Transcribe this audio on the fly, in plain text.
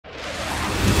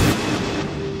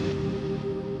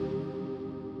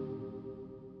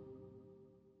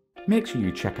Make sure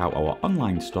you check out our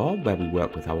online store where we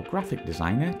work with our graphic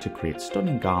designer to create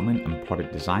stunning garment and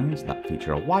product designs that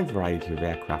feature a wide variety of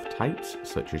aircraft types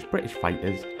such as British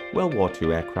fighters, World War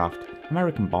II aircraft,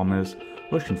 American bombers,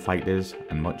 Russian fighters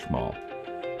and much more.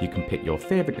 You can pick your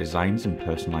favourite designs and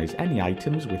personalise any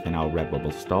items within our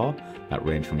Redbubble store that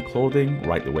range from clothing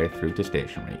right the way through to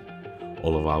stationery.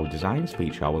 All of our designs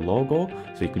feature our logo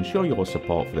so you can show your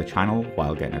support for the channel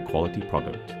while getting a quality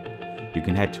product. You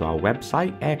can head to our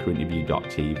website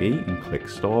aircrewinterview.tv and click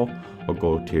store, or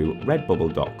go to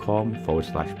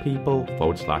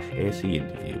redbubble.com/people/AC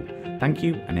interview. Thank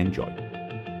you and enjoy.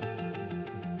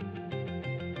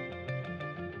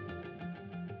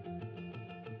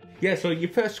 Yeah, so your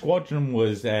first squadron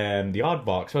was the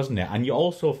Aardvarks, wasn't it? And you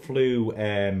also flew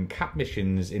cap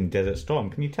missions in Desert Storm.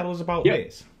 Can you tell us about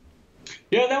this?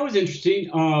 Yeah, that was interesting.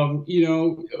 You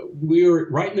know, we were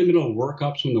right in the middle of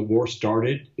workups when the war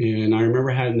started, and I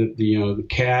remember having the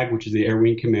CAG, which is the Air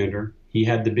Wing Commander. He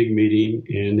had the big meeting,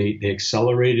 and they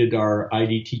accelerated our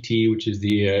IDTT, which is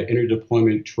the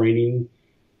Interdeployment Training.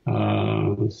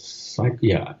 It's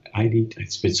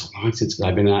been so long since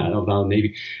I've been out of the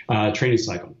Navy training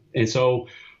cycle, and so.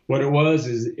 What it was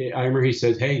is, I remember he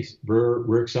says, "Hey,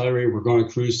 we're accelerated. We're going to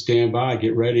cruise. Stand by.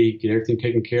 Get ready. Get everything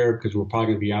taken care of because we're probably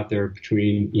going to be out there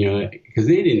between, because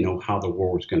they didn't know how the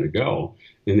war was going to go."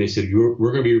 And they said, "We're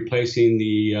going to be replacing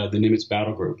the Nimitz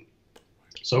battle group."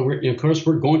 So of course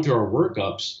we're going through our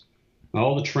workups,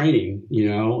 all the training,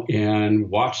 and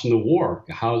watching the war.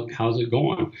 How's it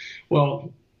going?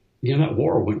 Well. That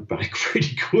war went by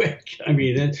pretty quick. I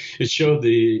mean, it showed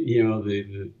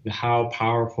the how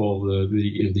powerful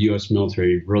the U.S.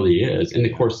 military really is. And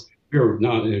of course, it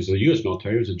was the U.S.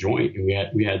 military. It was a joint, and we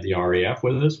had the RAF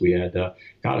with us. We had I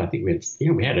think we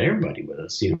had everybody with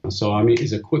us. So I mean,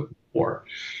 it's a quick war.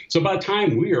 So by the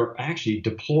time we were actually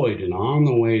deployed and on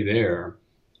the way there,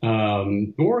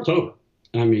 the war was over.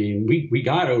 I mean, we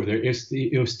got over there.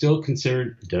 It was still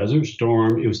considered Desert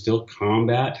Storm. It was still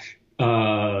combat.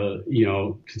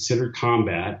 Considered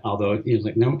combat, although it was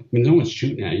like, no one's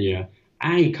shooting at you.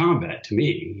 I ain't combat to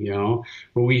me,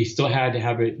 but we still had to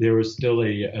have it. There was still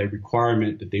a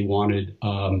requirement that they wanted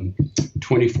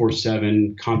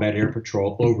 24/7 combat air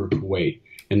patrol over Kuwait.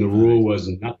 And the rule was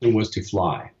nothing was to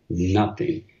fly,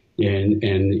 nothing. And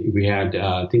we had,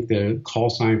 I think the call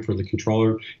sign for the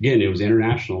controller, again, it was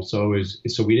international. So we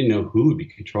didn't know who would be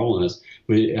controlling us.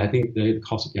 But I think I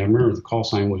remember the call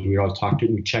sign was, we always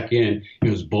we'd check in,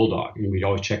 it was Bulldog, and we'd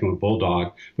always check in with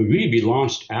Bulldog. But we'd be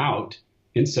launched out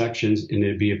in sections, and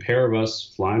there'd be a pair of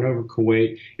us flying over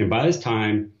Kuwait. And by this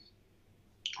time,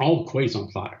 all of Kuwait's on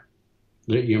fire.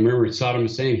 You remember Saddam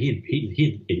Hussein,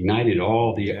 he ignited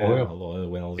all the oil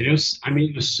wells. It was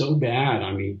so bad.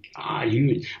 I mean,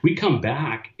 we come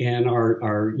back and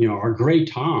our gray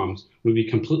toms would be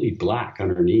completely black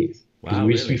underneath. Wow,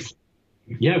 we really?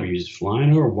 We used to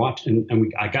flying over, watching,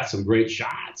 and I got some great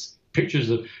shots, pictures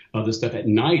of the stuff at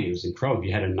night. It was incredible.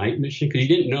 You had a night mission because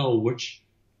you didn't know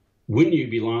when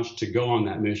you'd be launched to go on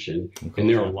that mission, and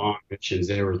there were long missions.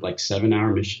 There were like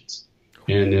 7-hour missions.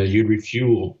 And you'd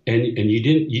refuel, and you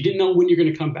didn't know when you're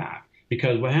going to come back,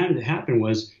 because what had to happen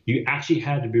was you actually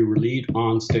had to be relieved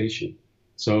on station.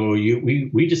 So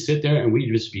we just sit there and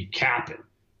we'd just be capping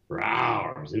for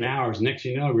hours and hours. Next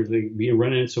thing you know, we'd be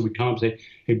running. So we come up and say,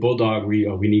 "Hey, Bulldog, we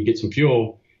need to get some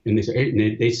fuel," and they say, hey,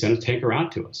 and they send a tanker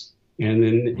out to us. And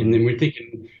then we're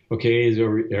thinking, okay,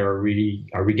 are we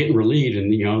getting relieved? And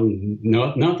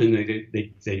no, nothing.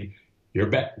 They say,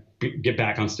 get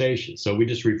back on station. So we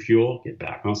just refuel, get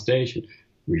back on station,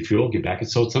 refuel, get back. And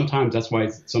so that's why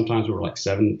sometimes we're like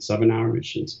 7-hour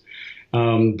missions.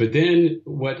 But then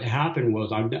what happened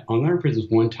was, I'll never forget this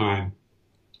one time,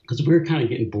 because we were kind of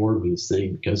getting bored with this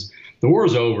thing, because the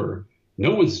war's over.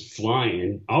 No one's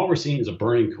flying. All we're seeing is a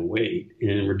burning Kuwait,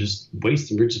 and we're just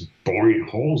boring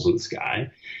holes in the sky.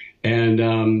 And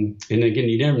again,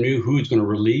 you never knew who was going to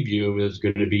relieve you. It was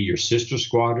going to be your sister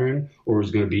squadron, or it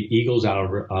was going to be Eagles out of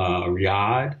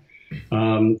Riyadh.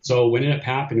 So what ended up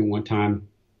happening one time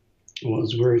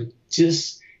was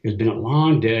it's been a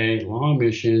long day, long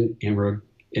mission,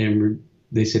 and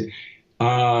they said,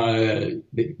 we're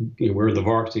the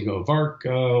Varks. They go, Vark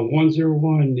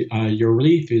 101, your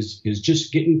relief is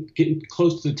just getting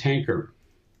close to the tanker.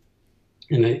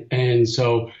 And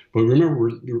so, but remember,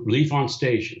 we're relief on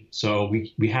station, so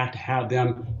we have to have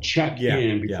them check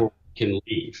in before we can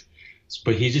leave.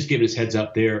 But he's just giving us heads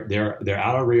up. They're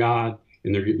out of Riyadh,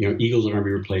 and Eagles are going to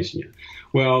be replacing you.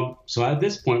 Well, so at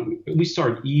this point, we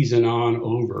started easing on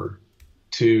over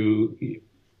to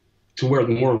to where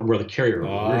the carrier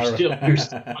was. We're still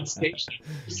on station.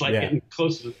 It's like getting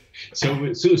closer. So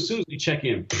as soon as we check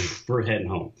in, we're heading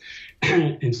home.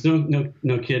 And so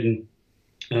no kidding.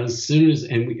 As soon as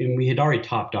and we had already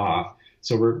topped off,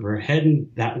 so we're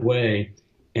heading that way,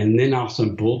 and then all of a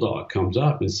sudden Bulldog comes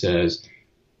up and says,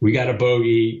 "We got a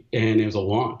bogey," and it was a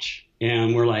launch.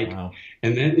 And we're like, wow.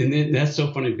 and then that's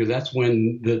so funny because that's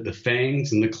when the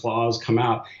fangs and the claws come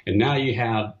out, and now you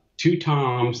have two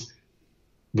toms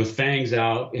with fangs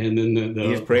out, and then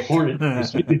the hornet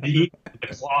the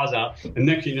claws out, and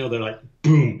next thing you know, they're like,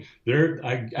 boom!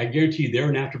 I guarantee you, they're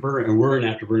an afterburner, and we're an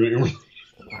afterburner,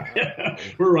 and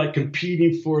we're like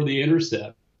competing for the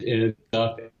intercept and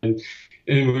stuff, and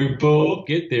we both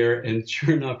get there, and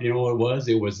sure enough, you know what it was?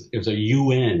 It was a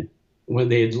UN. When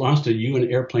they had launched a UN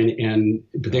airplane,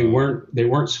 but they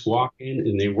weren't squawking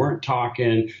and they weren't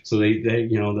talking, so they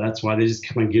that's why they just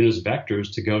kept on giving us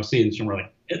vectors to go see, and so we're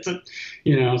like, it's a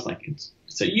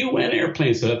UN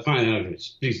airplane. So finally,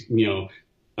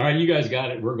 all right, you guys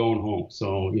got it, we're going home.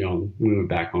 So we went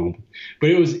back home,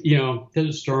 but it was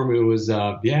Desert Storm. It was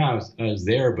I was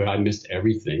there, but I missed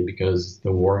everything because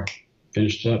the war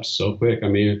finished up so quick. I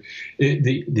mean,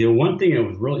 the one thing that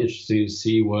was really interesting to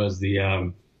see was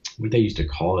the what they used to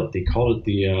call it. They called it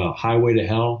the Highway to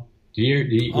Hell. Do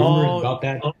you remember about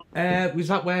that? Was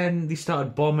that when they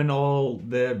started bombing all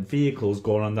the vehicles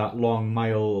going on that long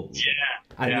mile? Yeah.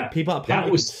 And people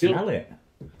apparently could smell it.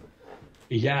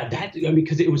 Yeah,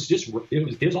 because it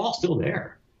was all still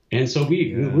there. And so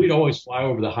we'd always fly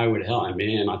over the Highway to Hell. And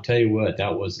man, I'll tell you what,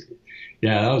 that was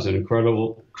an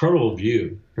incredible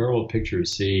view, incredible picture to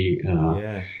see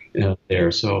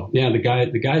there. So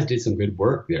the guys did some good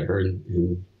work there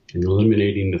in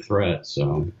eliminating the threat.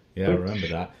 So I remember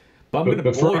that. But I'm going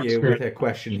to bore you with a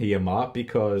question here, Mark,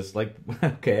 because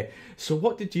okay, so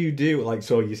what did you do?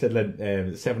 So you said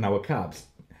 7-hour cabs.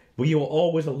 Were you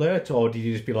always alert, or did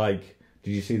you just be like,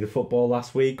 did you see the football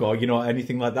last week, or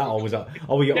anything like that, or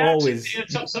were you always?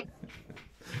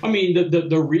 I mean,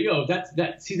 the Rio.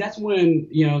 That's when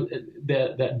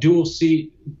that dual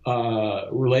seat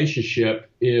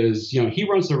relationship is. He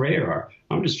runs the radar.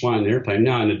 I'm just flying the airplane.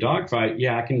 Now in a dogfight,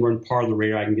 I can run part of the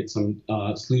radar. I can get some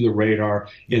slew the radar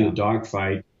in the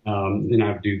dogfight. Then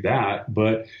I do that.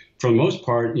 But for the most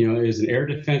part, as an air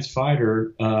defense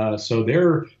fighter, so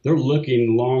they're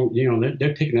looking long.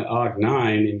 They're taking the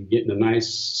OG-9 and getting a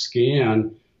nice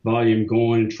scan volume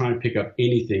going and trying to pick up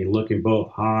anything, looking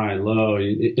both high, low,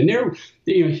 and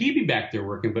he'd be back there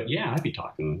working, but I'd be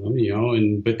talking to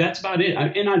him, but that's about it.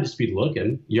 And I'd just be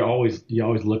looking. You're always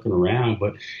looking around,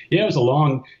 but it was a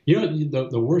long.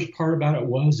 The worst part about it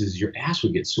is your ass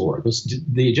would get sore.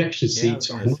 The ejection seats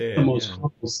are the most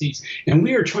comfortable seats, and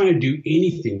we were trying to do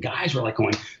anything. Guys were like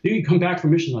going, you come back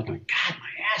from missions like, God,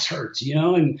 my ass hurts,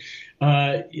 and.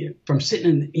 From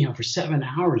sitting in, for 7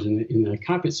 hours in the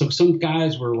cockpit. So some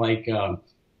guys were like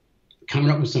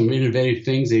coming up with some innovative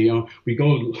things. We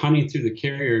go hunting through the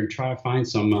carrier and try to find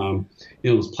some,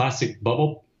 those plastic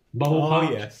bubble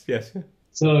pops. Yes.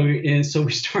 So we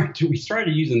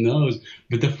started using those.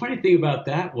 But the funny thing about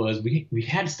that was we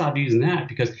had to stop using that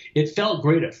because it felt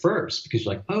great at first because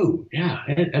you're like, oh yeah,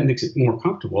 that makes it more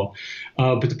comfortable.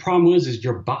 But the problem is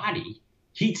your body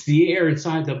heats the air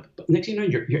inside the. Next thing you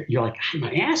know, you're like,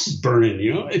 my ass is burning.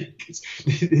 It's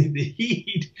the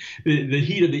heat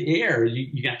of the air.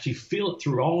 You actually feel it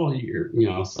through all your.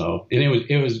 So and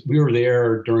it was. We were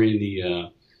there during the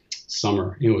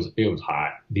summer. It was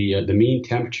hot. The mean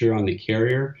temperature on the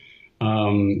carrier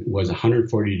was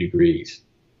 140 degrees.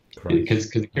 Because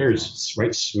the carrier is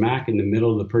right smack in the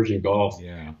middle of the Persian Gulf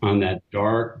on that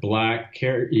dark black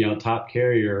top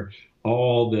carrier.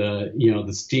 All the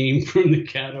the steam from the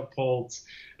catapults,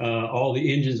 all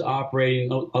the engines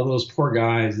operating, all those poor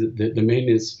guys, the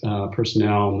maintenance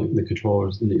personnel, the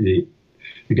controllers, the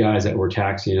guys that were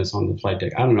taxiing us on the flight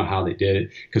deck. I don't know how they did it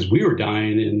because we were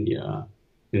dying in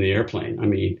the airplane. I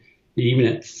mean, even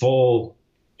at full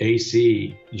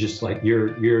AC, just like we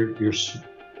were wearing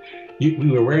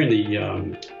the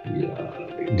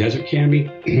desert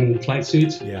cami flight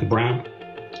suits, the brown,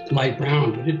 light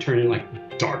brown, but it turned in like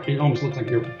dark. It almost looked like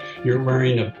you're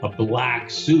wearing a black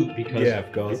suit because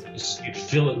of course you'd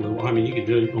fill it with. I mean, you could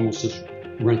really almost just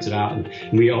rinse it out, and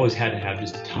we always had to have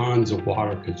just tons of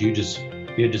water because you'd just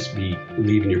be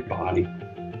leaving your body.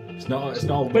 It's not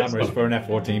glamorous for an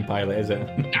F-14 pilot, is it?